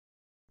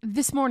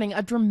This morning,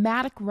 a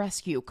dramatic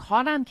rescue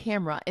caught on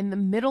camera in the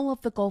middle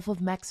of the Gulf of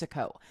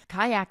Mexico.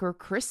 Kayaker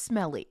Chris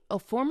Smelley, a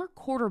former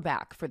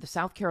quarterback for the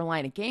South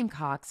Carolina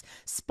Gamecocks,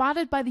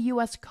 spotted by the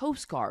U.S.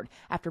 Coast Guard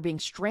after being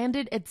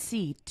stranded at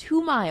sea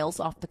 2 miles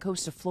off the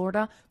coast of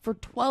Florida for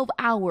 12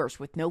 hours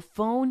with no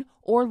phone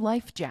or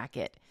life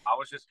jacket. I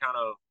was just kind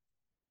of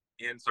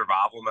in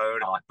survival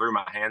mode. I threw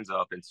my hands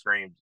up and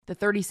screamed. The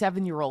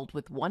 37-year-old,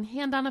 with one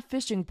hand on a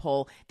fishing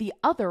pole, the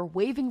other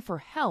waving for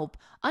help,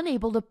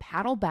 unable to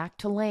paddle back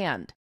to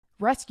land.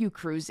 Rescue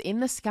crews in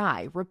the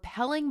sky,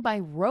 rappelling by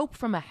rope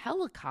from a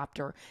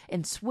helicopter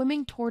and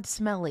swimming toward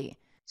Smelley.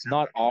 It's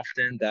not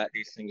often that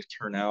these things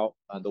turn out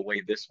the way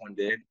this one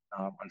did.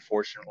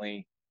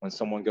 Unfortunately, when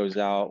someone goes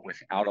out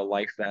without a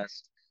life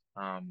vest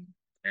um,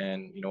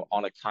 and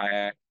on a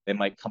kayak, they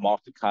might come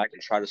off the kayak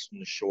and try to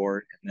swim to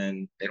shore, and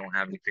then they don't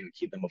have anything to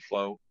keep them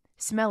afloat.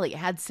 Smelley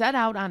had set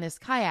out on his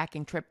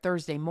kayaking trip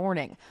Thursday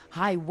morning,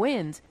 high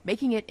winds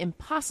making it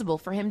impossible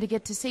for him to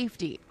get to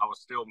safety. I was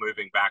still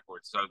moving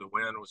backwards, so the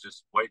wind was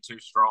just way too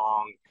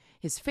strong.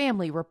 His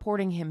family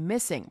reporting him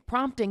missing,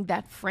 prompting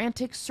that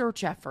frantic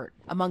search effort.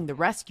 Among the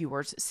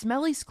rescuers,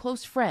 Smelley's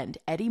close friend,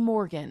 Eddie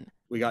Morgan.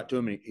 We got to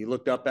him and he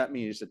looked up at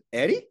me and he said,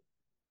 "Eddie?"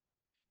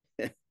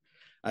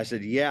 I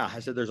said, "Yeah."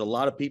 I said, "There's a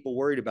lot of people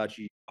worried about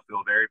you." I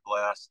feel very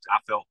blessed. I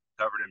felt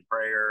covered in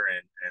prayer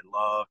and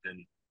loved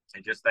and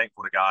just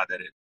thankful to God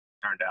that it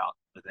turned out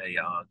with a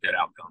good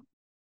outcome.